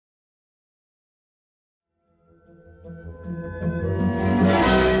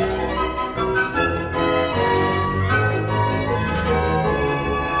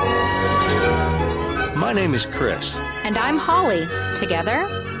My name is Chris. And I'm Holly. Together,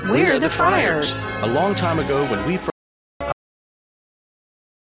 we're the Friars. A long time ago when we first...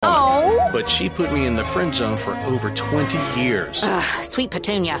 Oh. But she put me in the friend zone for over 20 years. Sweet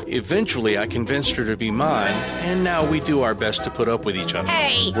Petunia. Eventually, I convinced her to be mine, and now we do our best to put up with each other.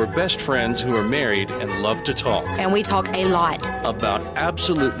 Hey! We're best friends who are married and love to talk. And we talk a lot. About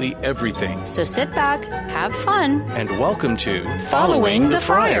absolutely everything. So sit back, have fun. And welcome to Following the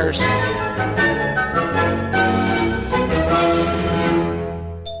Friars.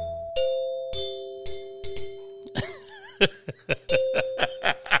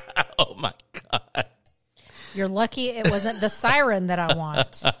 Oh, my God. You're lucky it wasn't the siren that I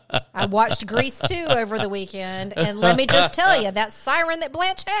want. I watched Grease 2 over the weekend, and let me just tell you, that siren that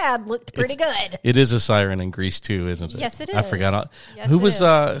Blanche had looked pretty good. It is a siren in Grease too, isn't it? Yes, it I is. forgot. Yes, who it was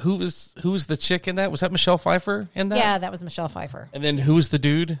is. who was the chick in that? Was that Michelle Pfeiffer in that? Yeah, that was Michelle Pfeiffer. And then who was the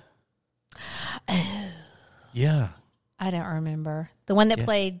dude? Oh. Yeah. I don't remember. The one that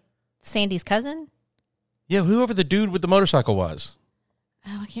played Sandy's cousin? Yeah, whoever the dude with the motorcycle was.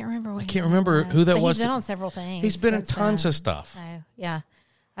 Oh, I can't remember. I can't remember who that but was. He's been on several things. He's been in since tons then. of stuff. Oh, yeah.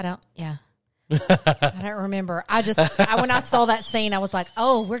 I don't remember. When I saw that scene, I was like,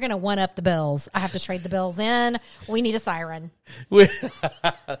 oh, we're going to one up the bills. I have to trade the bills in. We need a siren. Well,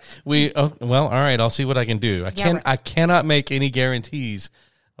 all right, I'll see what I can do. I cannot make any guarantees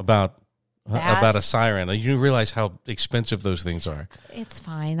about a siren. You realize how expensive those things are. It's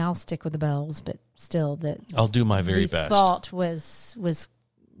fine. I'll stick with the bells, but still, I'll do my very best. Thought was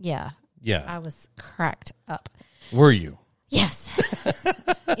yeah. Yeah. I was cracked up. Were you? Yes.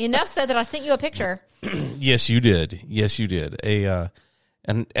 Enough so that I sent you a picture. Yes, you did.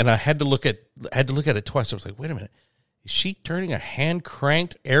 And I had to look at it twice. I was like, wait a minute, is she turning a hand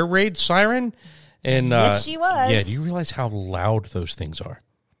cranked air raid siren? And yes, she was. Yeah. Do you realize how loud those things are?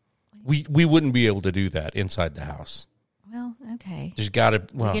 We wouldn't be able to do that inside the house. Well, okay. There's got to.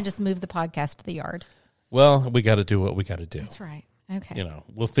 Well, we can just move the podcast to the yard. Well, we got to do what we got to do. That's right. Okay.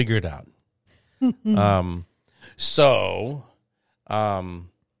 We'll figure it out. So,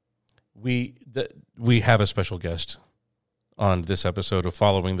 we have a special guest on this episode of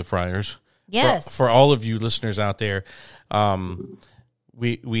Following the Friars. Yes. For all of you listeners out there,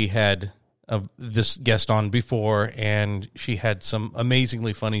 we had this guest on before, and she had some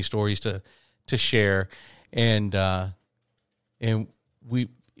amazingly funny stories to share, and we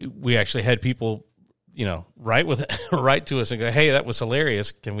actually had people, write to us and go, "Hey, that was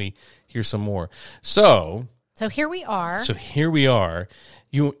hilarious. Can we hear some more?" So here we are.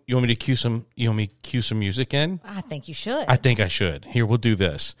 You want me to cue some? You want me to cue some music in? I think you should. I think I should. Here, we'll do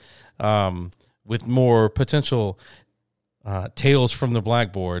this with more potential tales from the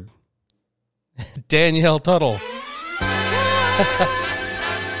blackboard. Danielle Tuttle.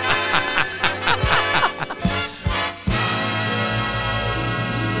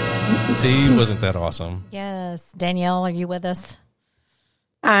 See, wasn't that awesome? Yes. Danielle, are you with us?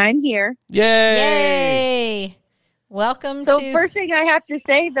 I'm here. Yay! Yay! Welcome So to... first thing I have to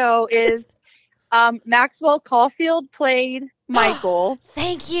say, though, is Maxwell Caulfield played Michael.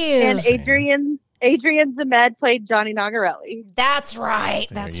 Thank you. And Adrian Zemed played Johnny Nagarelli. That's right.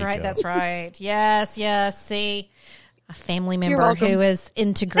 There That's you right. go. That's right. Yes. See, a family member welcome. who is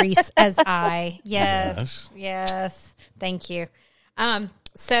into Grease as I. Yes. Thank you.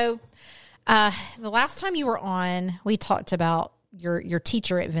 So the last time you were on, we talked about your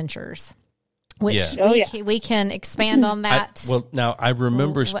teacher adventures, which we can expand on that. Now I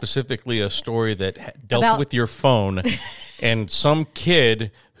remember specifically a story that dealt with your phone and some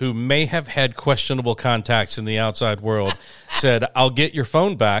kid who may have had questionable contacts in the outside world said, "I'll get your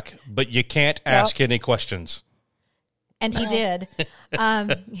phone back, but you can't ask any questions." And he did.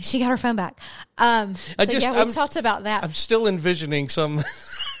 She got her phone back. We talked about that. I'm still envisioning some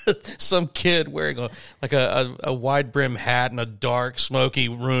kid wearing a wide brim hat in a dark, smoky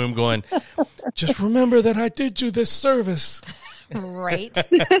room going, "Just remember that I did you this service." Right.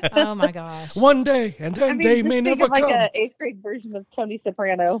 Oh my gosh. One day, and then they may never like come. An 8th grade version of Tony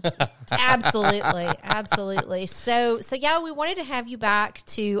Soprano. Absolutely. So yeah, we wanted to have you back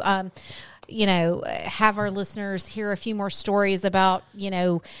to, have our listeners hear a few more stories about,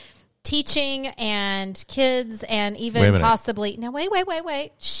 teaching and kids and even possibly. No,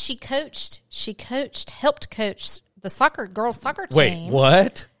 wait. She helped coach the girls soccer team. Wait,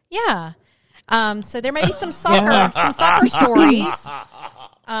 what? Yeah. So there may be some soccer stories.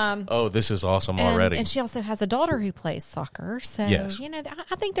 This is awesome already. And she also has a daughter who plays soccer. So, yes.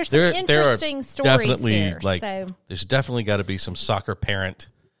 I think there's some interesting stories definitely, here. there's definitely got to be some soccer parent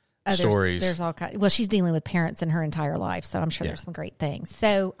stories. There's all kinds. Well, she's dealing with parents in her entire life, so I'm sure there's some great things.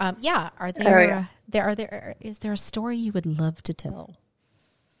 So, is there a story you would love to tell?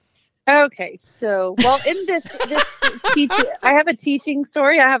 Okay, so in this I have a teaching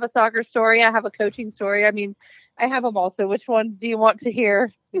story, I have a soccer story, I have a coaching story. I mean, I have them all. So which ones do you want to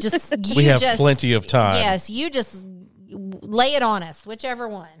hear? We have plenty of time. Yes, you just lay it on us, whichever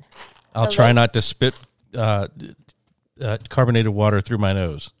one. I'll try not to spit carbonated water through my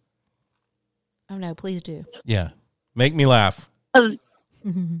nose. Oh, no, please do. Yeah. Make me laugh. Are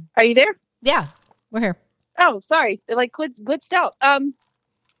you there? Yeah, we're here. Oh, sorry. It glitched out.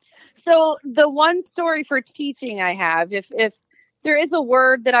 So the one story for teaching I have, if there is a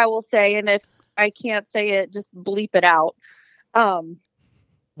word that I will say, and if I can't say it, just bleep it out.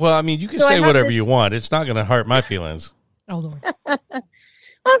 Well, I mean, you can say whatever you want. It's not going to hurt my feelings. Oh, Lord. Well,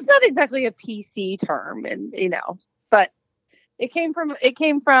 it's not exactly a PC term, and but it came from.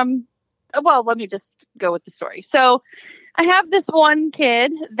 Well, let me just go with the story. So, I have this one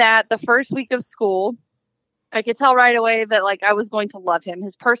kid that the first week of school, I could tell right away that I was going to love him.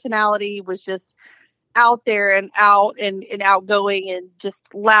 His personality was just out there and out and outgoing and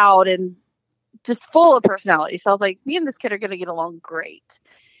just loud and just full of personality. So I was like, me and this kid are going to get along great.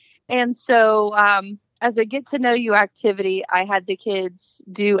 And so as a get to know you activity, I had the kids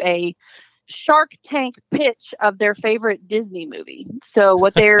do a Shark Tank pitch of their favorite Disney movie. So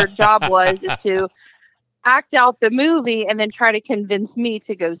what their job was is to act out the movie and then try to convince me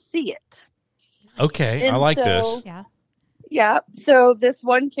to go see it. Okay, I like this. Yeah. Yeah. So this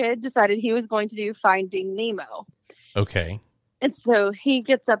one kid decided he was going to do Finding Nemo. Okay. And so he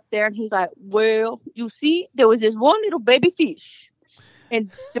gets up there and he's like, well, you see, there was this one little baby fish. And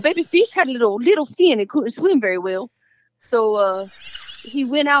the baby fish had a little fin and couldn't swim very well. So he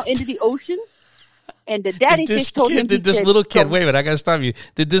went out into the ocean. And the daddy fish told him, wait a minute, I got to stop you.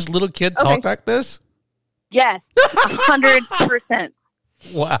 Did this little kid talk like this? Yes, 100%.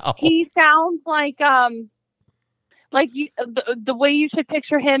 Wow. He sounds like the way you should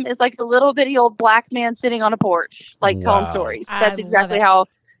picture him is like a little bitty old black man sitting on a porch, telling stories. That's exactly how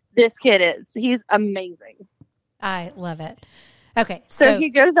this kid is. He's amazing. I love it. Okay. So he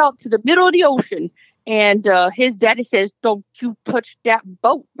goes out to the middle of the ocean and his daddy says, don't you touch that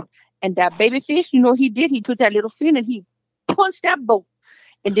boat. And that baby fish, he did. He took that little fin and he punched that boat.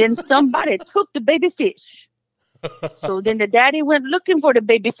 And then somebody took the baby fish. So then the daddy went looking for the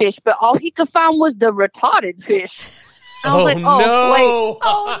baby fish, but all he could find was the retarded fish. I was no. Wait.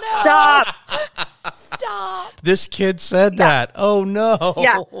 Oh, no. Stop. This kid said that. Oh, no.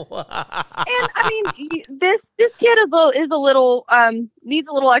 Yeah. And I mean, this kid is a little, needs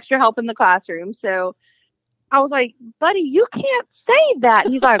a little extra help in the classroom. So I was like, buddy, you can't say that.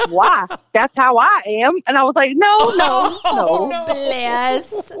 And he's like, why? That's how I am. And I was like, no.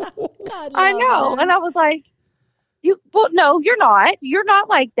 Bless. God, I know. And I was like, no, you're not. You're not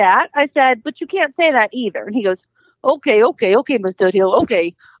like that. I said, but you can't say that either. And he goes, okay, Mr. Hill.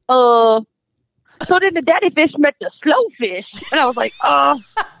 Okay. So then the daddy fish met the slow fish. And I was like, oh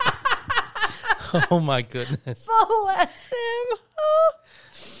my goodness. Bless him.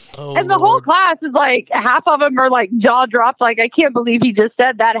 Oh, and the whole class is half of them are jaw dropped. I can't believe he just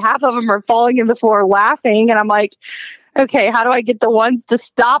said that. Half of them are falling in the floor laughing. And I'm like, okay, how do I get the ones to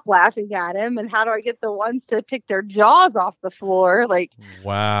stop laughing at him? And how do I get the ones to pick their jaws off the floor?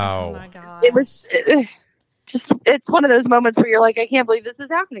 Wow. Oh my God. It's one of those moments where you're like, I can't believe this is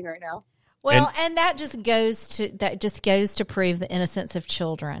happening right now. Well, and that just goes to prove the innocence of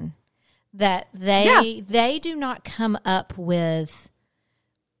children, that they do not come up with,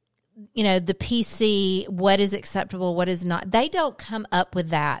 the PC, what is acceptable, what is not. They don't come up with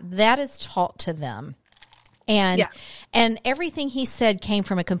that. That is taught to them. And everything he said came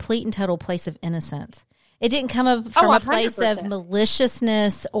from a complete and total place of innocence. It didn't come up from a place of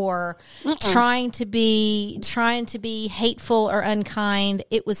maliciousness or trying to be hateful or unkind.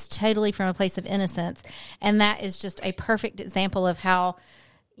 It was totally from a place of innocence. And that is just a perfect example of how,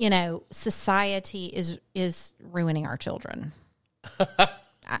 society is ruining our children.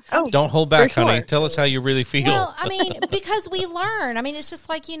 Don't hold back, honey. Sure. Tell us how you really feel. Well, I mean, because we learn. I mean, it's just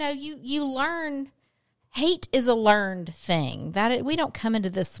like, you learn. Hate is a learned thing. We don't come into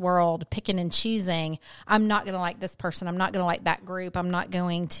this world picking and choosing. I'm not going to like this person. I'm not going to like that group. I'm not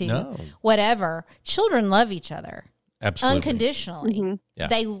going to whatever. Children love each other. Absolutely. Unconditionally. Mm-hmm. Yeah.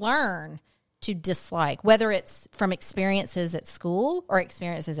 They learn to dislike, whether it's from experiences at school or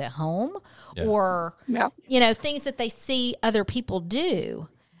experiences at home or, things that they see other people do.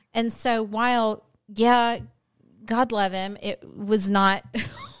 And so while, God love him, it was not...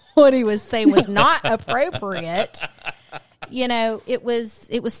 what he was saying was not appropriate. you know, it was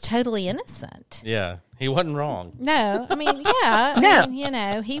totally innocent. Yeah. He wasn't wrong. No, I mean, yeah. I mean, you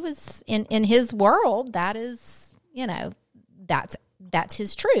know, he was in his world. That is, you know, that's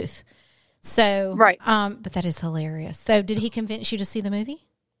his truth. So, Right. But that is hilarious. So did he convince you to see the movie?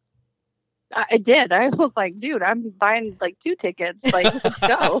 I did. I was like, dude, I'm buying like 2 tickets. Like, let's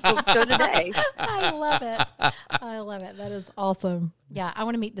go. Let's go today. I love it. I love it. That is awesome. Yeah, I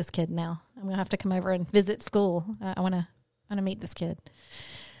want to meet this kid now. I'm gonna have to come over and visit school. I want to meet this kid.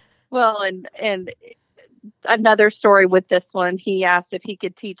 Well, and another story with this one, he asked if he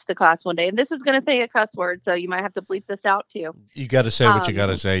could teach the class one day, and this is going to say a cuss word, so you might have to bleep this out too. You got to say what you got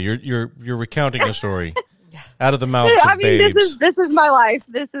to say. You're recounting a story out of the mouths of babes. This is my life.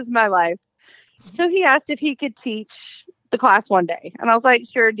 This is my life. So he asked if he could teach the class one day, and I was like,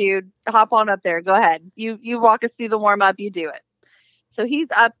 "Sure, dude. Hop on up there. Go ahead. You walk us through the warm up. You do it." So he's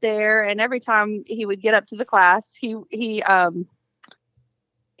up there, and every time he would get up to the class, he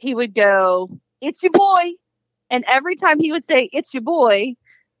would go, "It's your boy," and every time he would say, "It's your boy,"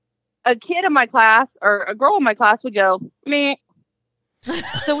 a kid in my class or a girl in my class would go, "Meh."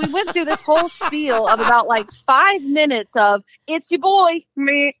 So we went through this whole spiel of about like 5 minutes of "It's your boy,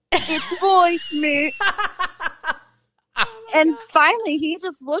 meh. It's your boy, meh." And finally, he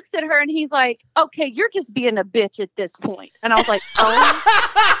just looks at her and he's like, "Okay, you're just being a bitch at this point." And I was like, "Oh."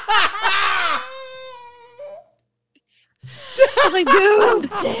 I was like,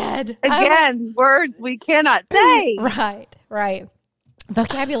 dude, Dead. Again, words we cannot say. Right.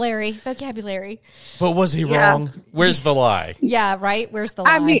 Vocabulary. But was he wrong? Where's the lie? Yeah, right. Where's the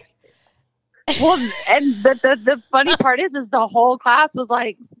lie? I mean, well, and the funny part is the whole class was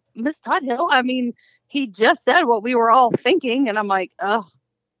like, "Miss Tudhill, I mean, he just said what we were all thinking," and I'm like, "Oh,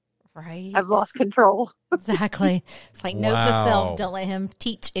 right. I've lost control." Exactly. It's like note to self: don't let him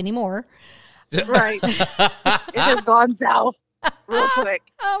teach anymore. Right. It has gone south real quick.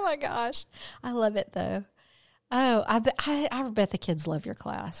 Oh my gosh, I love it though. Oh, I bet the kids love your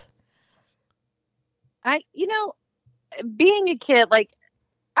class. Being a kid, like,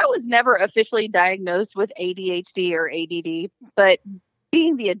 I was never officially diagnosed with ADHD or ADD, but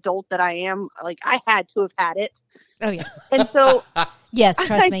being the adult that I am, like, I had to have had it. Oh yeah. And so yes,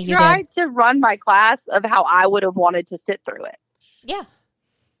 trust me, you did. I tried to run my class of how I would have wanted to sit through it. Yeah.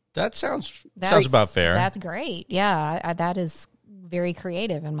 That sounds about fair. That's great. Yeah, that is very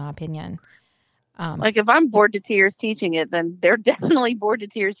creative in my opinion. Like, if I'm bored to tears teaching it, then they're definitely bored to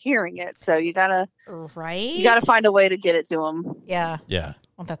tears hearing it. So you gotta find a way to get it to them. Yeah.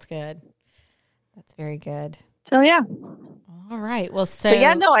 Well, that's good. That's very good. So yeah. All right. Well, so but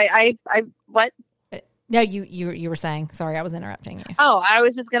yeah, no, I what? No, you were saying. Sorry, I was interrupting you. Oh, I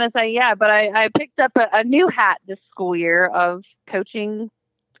was just gonna say but I picked up a new hat this school year of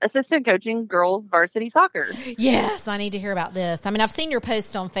assistant coaching girls varsity soccer. Yes, I need to hear about this. I mean, I've seen your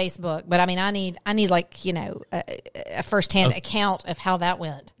post on Facebook, but I mean, I need like, you know, a firsthand account of how that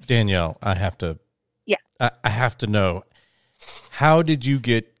went. Danielle, I have to. Yeah. I have to know, how did you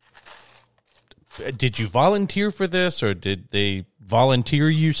did you volunteer for this, or did they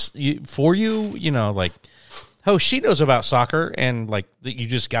volunteer for you? You know, like, oh, she knows about soccer, and like you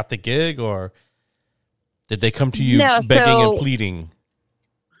just got the gig, or did they come to you begging and pleading?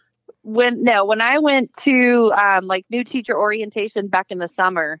 When I went to like new teacher orientation back in the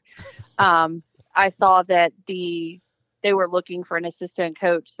summer, I saw that they were looking for an assistant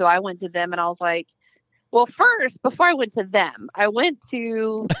coach. So I went to them and I was like, well, first, before I went to them, I went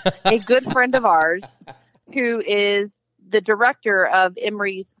to a good friend of ours who is the director of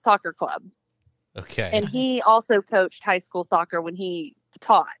Emory's soccer club. Okay. And he also coached high school soccer when he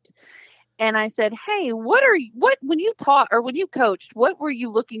taught. And I said, "Hey, when you taught or when you coached, what were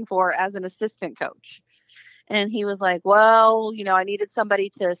you looking for as an assistant coach?" And he was like, "Well, you know, I needed somebody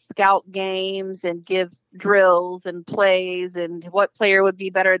to scout games and give drills and plays and what player would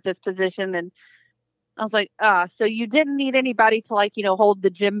be better at this position." And I was like, so you didn't need anybody to, like, you know, hold the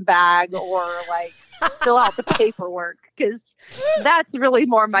gym bag or like fill out the paperwork, because that's really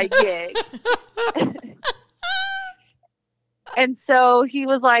more my gig." And so he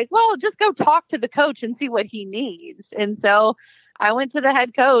was like, "Well, just go talk to the coach and see what he needs." And so I went to the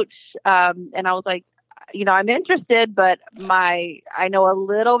head coach and I was like, "You know, I'm interested, but I know a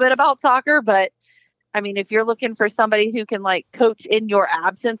little bit about soccer, but I mean, if you're looking for somebody who can like coach in your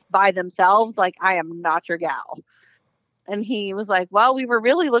absence by themselves, like, I am not your gal." And he was like, "Well, we were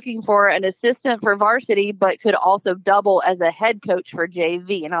really looking for an assistant for varsity, but could also double as a head coach for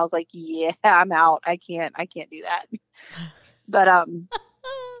JV." And I was like, "Yeah, I'm out. I can't do that." But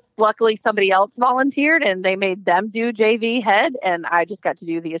luckily somebody else volunteered and they made them do JV head, and I just got to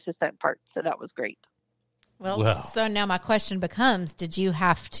do the assistant part. So that was great. Well, so now my question becomes, did you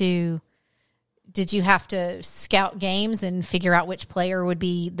have to scout games and figure out which player would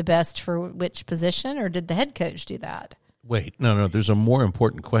be the best for which position, or did the head coach do that? Wait, no, there's a more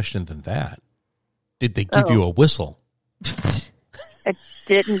important question than that. Did they give you a whistle? I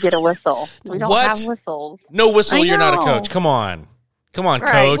didn't get a whistle. We don't What? have whistles. No whistle, I you're not a know. coach. Come on, Right.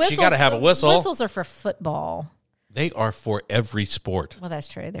 coach. Whistles, you got to have a whistle. Whistles are for football. They are for every sport. Well, that's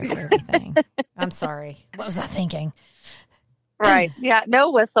true. They're for everything. I'm sorry. What was I thinking? Right. Yeah,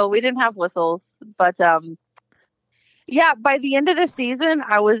 no whistle. We didn't have whistles. But yeah, by the end of the season,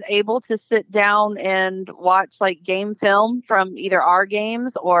 I was able to sit down and watch like game film from either our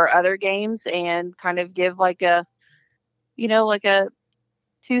games or other games and kind of give like a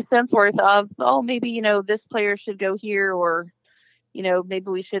 2 cents worth of, maybe, this player should go here, or, maybe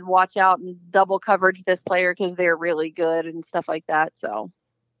we should watch out and double coverage this player because they're really good and stuff like that. So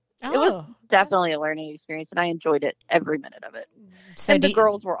it was definitely a learning experience, and I enjoyed it, every minute of it. So and the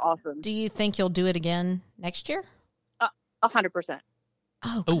girls were awesome. Do you think you'll do it again next year? 100%.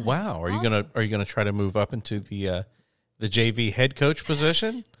 Oh, Oh wow! Are you gonna try to move up into the JV head coach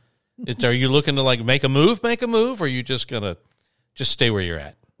position? Are you looking to like make a move, or are you just gonna stay where you're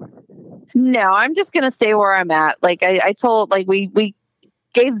at? No, I'm just going to stay where I'm at. Like I told, like we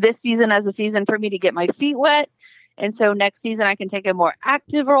gave this season as a season for me to get my feet wet. And so next season I can take a more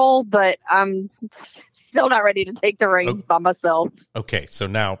active role, but I'm still not ready to take the reins by myself. Okay. So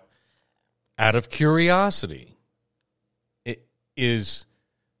now, out of curiosity, it is,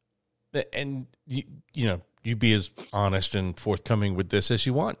 and you be as honest and forthcoming with this as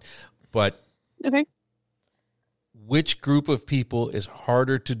you want, but Okay. which group of people is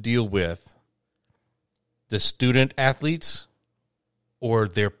harder to deal with, the student athletes or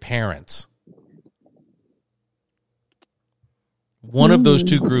their parents? One of those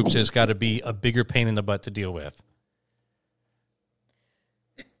two groups has got to be a bigger pain in the butt to deal with.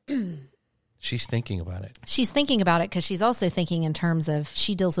 She's thinking about it. She's thinking about it because she's also thinking in terms of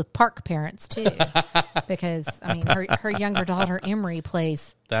she deals with park parents too. Because, I mean, her younger daughter, Emery,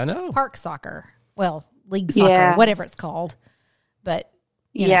 plays park soccer. Well, league soccer, whatever it's called. But,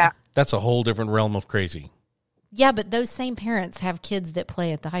 you know. That's a whole different realm of crazy. Yeah, but those same parents have kids that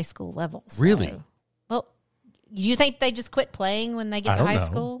play at the high school level. So. Really? Well, you think they just quit playing when they get to high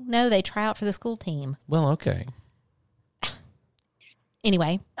school? No, they try out for the school team. Well, okay.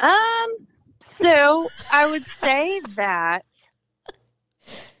 Anyway. So I would say that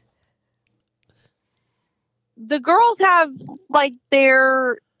the girls have like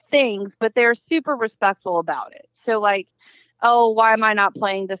their things, but they're super respectful about it. So like, oh, why am I not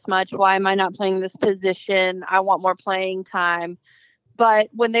playing this much? Why am I not playing this position? I want more playing time. But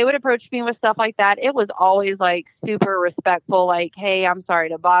when they would approach me with stuff like that, it was always like super respectful, like, hey, I'm sorry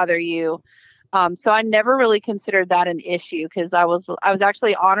to bother you. So I never really considered that an issue because I was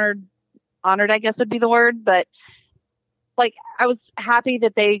actually honored, I guess would be the word. But like, I was happy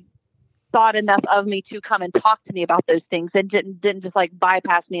that they thought enough of me to come and talk to me about those things and didn't just like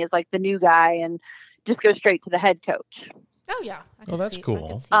bypass me as like the new guy and just go straight to the head coach. Oh yeah. That's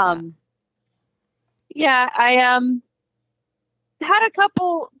cool. Yeah, I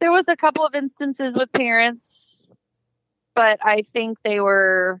there was a couple of instances with parents, but I think they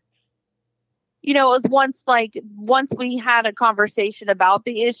were, it was once we had a conversation about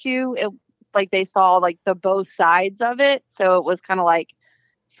the issue, it like they saw like the both sides of it. So it was kind of like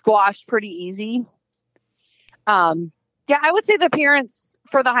squashed pretty easy. Yeah, I would say the parents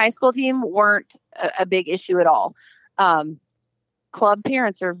for the high school team weren't a big issue at all. Club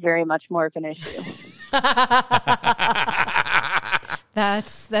parents are very much more of an issue.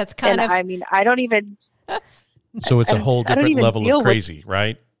 That's kind of. I mean, I don't even. So it's a whole different level of crazy,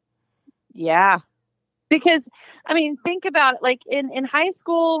 right? Yeah, because I mean, think about it. Like in high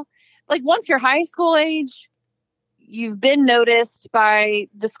school, like once you're high school age, you've been noticed by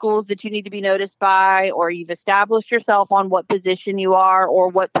the schools that you need to be noticed by, or you've established yourself on what position you are or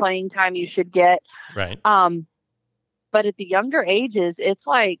what playing time you should get. Right. But at the younger ages, it's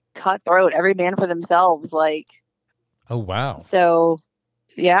like cutthroat, every man for themselves. Like, oh wow. So,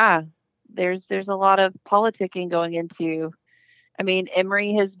 yeah, there's a lot of politicking going into. I mean,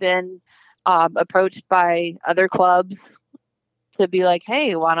 Emory has been approached by other clubs to be like,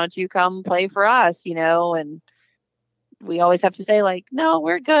 hey, why don't you come play for us? And we always have to say like, no,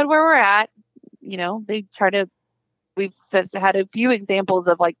 we're good where we're at. They try to. We've had a few examples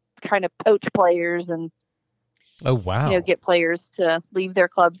of like trying to poach players and. Oh wow! Get players to leave their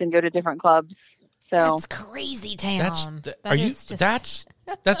clubs and go to different clubs. So that's crazy town.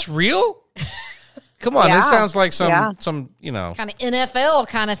 That's real? Come on, Yeah. this sounds like some kind of NFL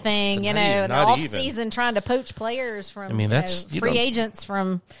kind of thing, Not in the not off even. season, trying to poach players from. That's free agents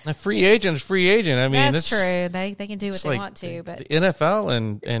from. a free agent. I mean, That's true. They can do what they want to, but the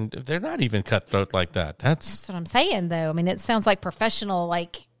NFL and they're not even cutthroat like that. that's what I'm saying, though. I mean, it sounds like professional,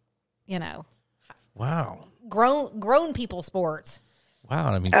 wow. grown people sports.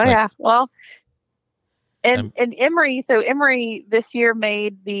 Wow. I mean, yeah. Well, and Emory, so Emory this year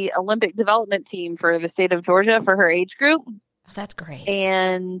made the Olympic development team for the state of Georgia for her age group. Oh, that's great.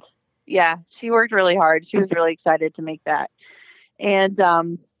 And yeah, she worked really hard. She was really excited to make that. And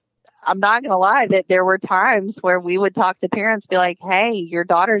I'm not going to lie that there were times where we would talk to parents, be like, hey, your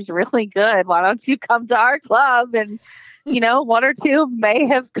daughter's really good. Why don't you come to our club? And, one or two may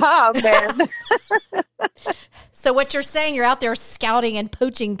have come. And So what you're saying, you're out there scouting and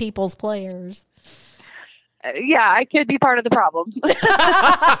poaching people's players. yeah, I could be part of the problem.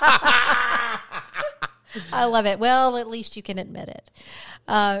 I love it. Well, at least you can admit it.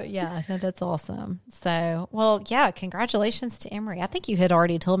 Yeah, no, that's awesome. So, well, yeah, congratulations to Emory. I think you had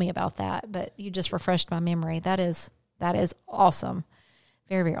already told me about that, but you just refreshed my memory. That is awesome.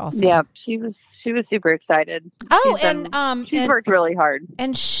 Very, very awesome. Yeah, she was super excited. Oh, she's worked really hard.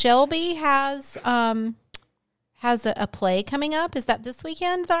 And Shelby has a play coming up. Is that this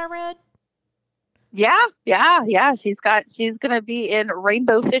weekend that I read? Yeah. She's going to be in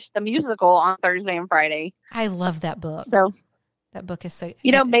Rainbow Fish the musical on Thursday and Friday. I love that book. So that book is so.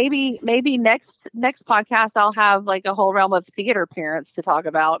 Maybe next podcast I'll have like a whole realm of theater parents to talk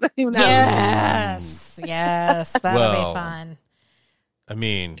about. Who knows? Yes, that'll be fun. I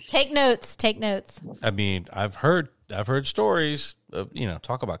mean, take notes. I mean, I've heard stories of,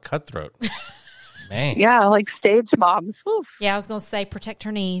 talk about cutthroat. Man. Yeah, like stage moms. Oof. Yeah, I was going to say protect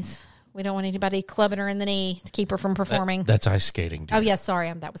her knees. We don't want anybody clubbing her in the knee to keep her from performing. That's ice skating, dude. Oh, yeah, sorry.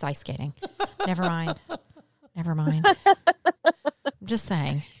 That was ice skating. Never mind. I'm just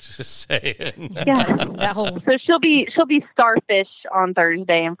saying. Just saying. Yeah. That whole. So she'll be Starfish on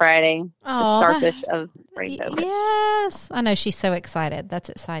Thursday and Friday. Oh, Starfish of Rainbow. Yes. I know she's so excited. That's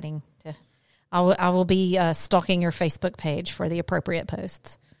exciting. I will be stalking your Facebook page for the appropriate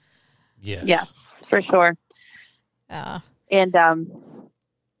posts. Yes. Yes, for sure. And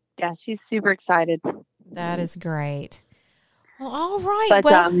yeah, she's super excited. that is great. Well, all right.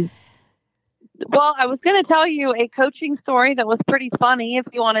 But well, I was going to tell you a coaching story that was pretty funny. If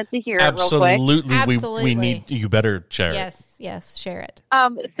you wanted to hear it, real quick. Absolutely. We need. You better share it. Yes, share it.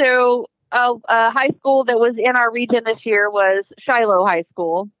 So a high school that was in our region this year was Shiloh High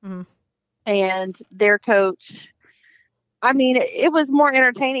School, and their coach. I mean, it was more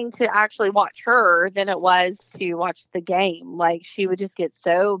entertaining to actually watch her than it was to watch the game. Like, she would just get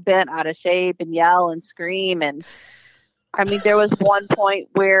so bent out of shape and yell and scream. And I mean, there was one point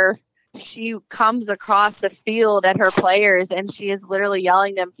where she comes across the field at her players and she is literally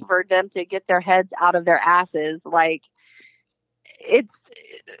yelling for them to get their heads out of their asses. Like, it's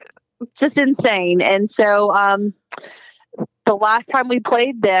just insane. And so the last time we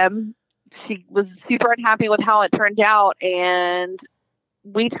played them, she was super unhappy with how it turned out, and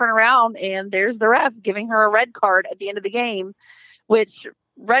we turn around and there's the ref giving her a red card at the end of the game, which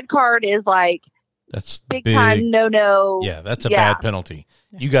red card is like that's big time no. Yeah, that's a bad penalty.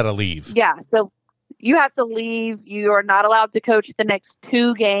 You got to leave. Yeah, so you have to leave. You are not allowed to coach the next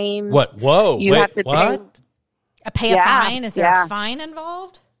 2 games. What? Whoa! You have to pay a fine. Is there a fine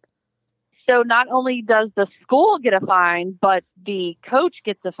involved? So not only does the school get a fine, but the coach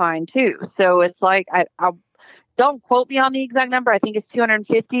gets a fine too. So it's like, I don't quote me on the exact number. I think it's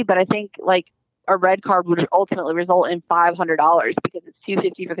 $250, but I think like a red card would ultimately result in $500 because it's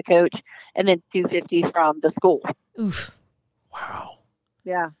 $250 for the coach and then $250 from the school. Oof. Wow.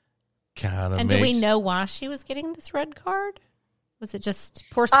 Yeah. And do we know why she was getting this red card? Was it just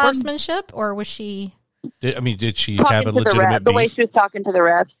poor sportsmanship, or was she? Did she have a legitimate the way she was talking to the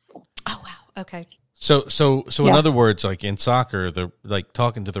refs? Oh wow. Okay. So in other words, like in soccer,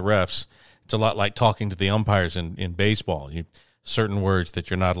 talking to the refs, it's a lot like talking to the umpires in baseball. Certain words that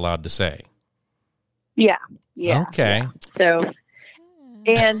you're not allowed to say. Yeah. Okay. Yeah. So,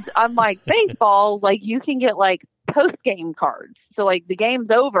 and unlike baseball, like you can get like post-game cards. So like the game's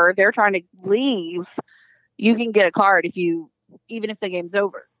over, they're trying to leave, you can get a card even if the game's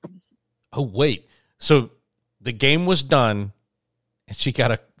over. Oh wait. So the game was done and she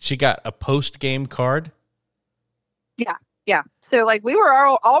got a post-game card? Yeah. So like we were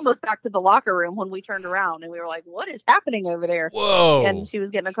almost back to the locker room when we turned around and we were like, what is happening over there? Whoa. And she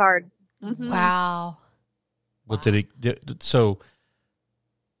was getting a card. Mm-hmm. Wow. Well, so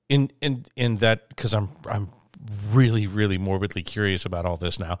in that, because I'm really, really morbidly curious about all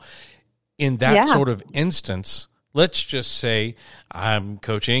this now. in that sort of instance, let's just say I'm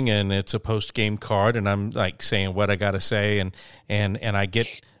coaching and it's a post-game card and I'm like saying what I got to say and I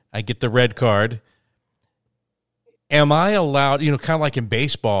get the red card. Am I allowed, kind of like in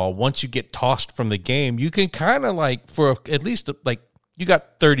baseball, once you get tossed from the game, you can kind of like for at least like you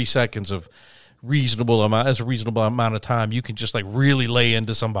got 30 seconds of a reasonable amount of time, you can just like really lay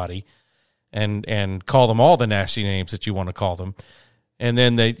into somebody and call them all the nasty names that you want to call them. And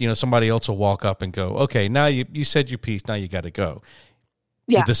then somebody else will walk up and go, okay, now you said your piece, now you got to go.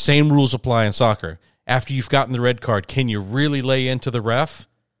 Yeah. The same rules apply in soccer. After you've gotten the red card, can you really lay into the ref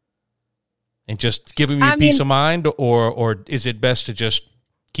and just give him your peace of mind, or is it best to just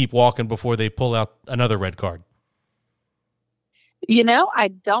keep walking before they pull out another red card?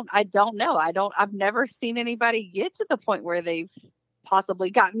 I don't know. I've never seen anybody get to the point where they've possibly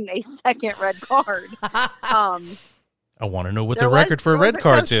gotten a second red card. I want to know what the record for red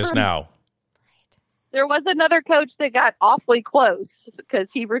cards is now. There was another coach that got awfully close because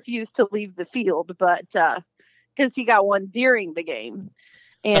he refused to leave the field, but because he got one during the game,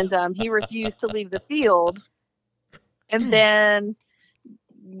 and he refused to leave the field, and then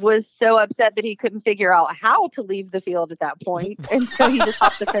was so upset that he couldn't figure out how to leave the field at that point, and so he just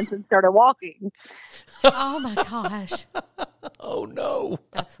hopped the fence and started walking. Oh my gosh! Oh no,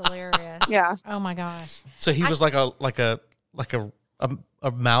 that's hilarious. Yeah. Oh my gosh. So he was like a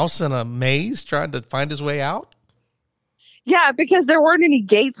mouse in a maze trying to find his way out. Yeah, because there weren't any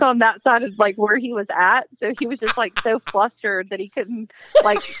gates on that side of like where he was at, so he was just like so flustered that he couldn't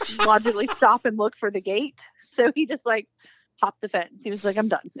like logically stop and look for the gate. So he just like hopped the fence. He was like, "I'm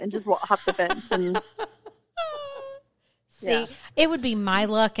done," and just hopped the fence. And see, it would be my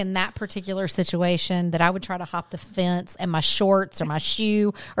luck in that particular situation that I would try to hop the fence and my shorts or my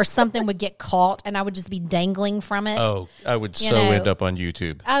shoe or something would get caught and I would just be dangling from it. Oh, I would end up on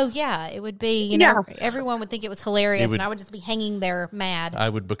YouTube. Oh, yeah. It would be, everyone would think it was hilarious and I would just be hanging there mad. I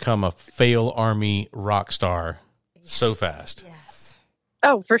would become a fail army rock star so fast. Yes.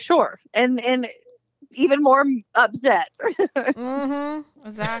 Oh, for sure. And even more upset. Mm-hmm.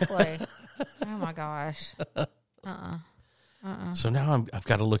 Exactly. Oh, my gosh. So now I've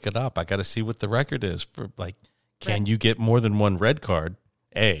got to look it up. I got to see what the record is for, like, can you get more than one red card?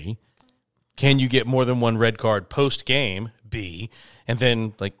 A. Can you get more than one red card post game? B. And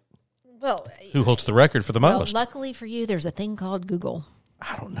then, like, who holds the record for the most? Luckily for you, there's a thing called Google.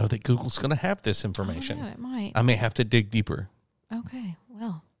 I don't know that Google's going to have this information. I don't know, it might. I may have to dig deeper. Okay,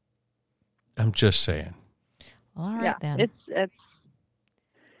 well. I'm just saying. Well, all right then. It's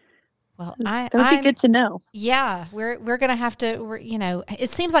well, it'll be good to know. Yeah, we're going to have to. It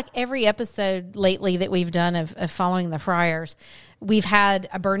seems like every episode lately that we've done of following the Friars, we've had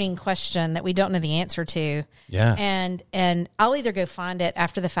a burning question that we don't know the answer to. Yeah, and I'll either go find it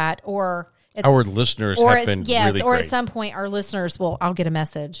after the fact, or our listeners have been really or great. At some point our listeners I'll get a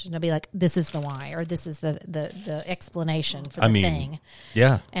message and they'll be like, "This is the why," or "This is the explanation for the thing."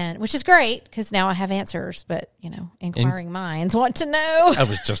 Yeah, and which is great because now I have answers. But inquiring minds want to know. I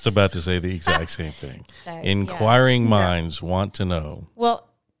was just about to say the exact same thing. So, inquiring minds want to know. Well,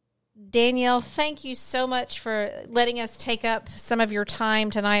 Danielle, thank you so much for letting us take up some of your time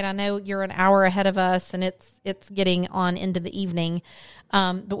tonight. I know you're an hour ahead of us, and it's getting on into the evening.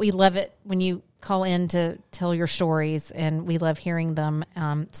 But we love it when you call in to tell your stories, and we love hearing them.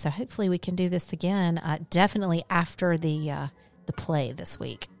 So hopefully we can do this again, definitely after the play this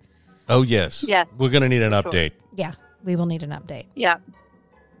week. Oh, yes. Yes. We're going to need an update. Yeah, we will need an update. Yeah.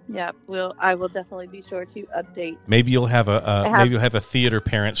 Yeah, I will definitely be sure to update. Maybe you'll have a theater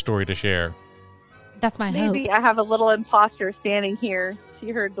parent story to share. That's my hope. Maybe I have a little imposter standing here. She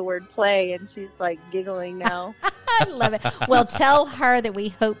heard the word play and she's like giggling now. I love it. Well, tell her that we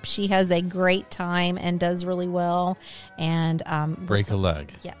hope she has a great time and does really well. And break a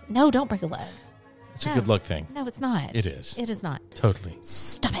leg. Yeah. No, don't break a leg. It's a good luck thing. No, it's not. It is. It is not. Totally.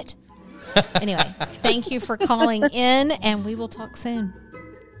 Stop it. Anyway, thank you for calling in, and we will talk soon.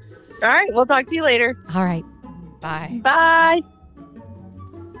 All right. We'll talk to you later. All right. Bye. Bye.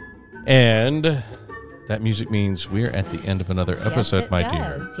 And that music means we're at the end of another episode, my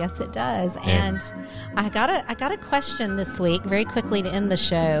dear. Yes, it does. And I got a question this week, very quickly to end the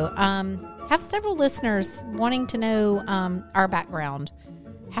show. Have several listeners wanting to know our background,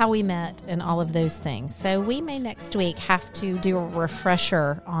 how we met, and all of those things. So we may next week have to do a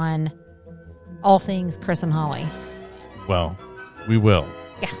refresher on all things Chris and Holly. Well, we will.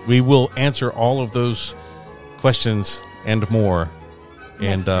 Yeah. We will answer all of those questions and more.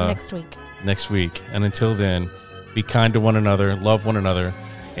 Next week. Next week. And until then, be kind to one another, love one another.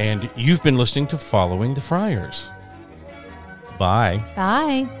 And you've been listening to Following the Friars. Bye.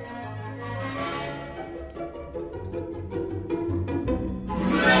 Bye.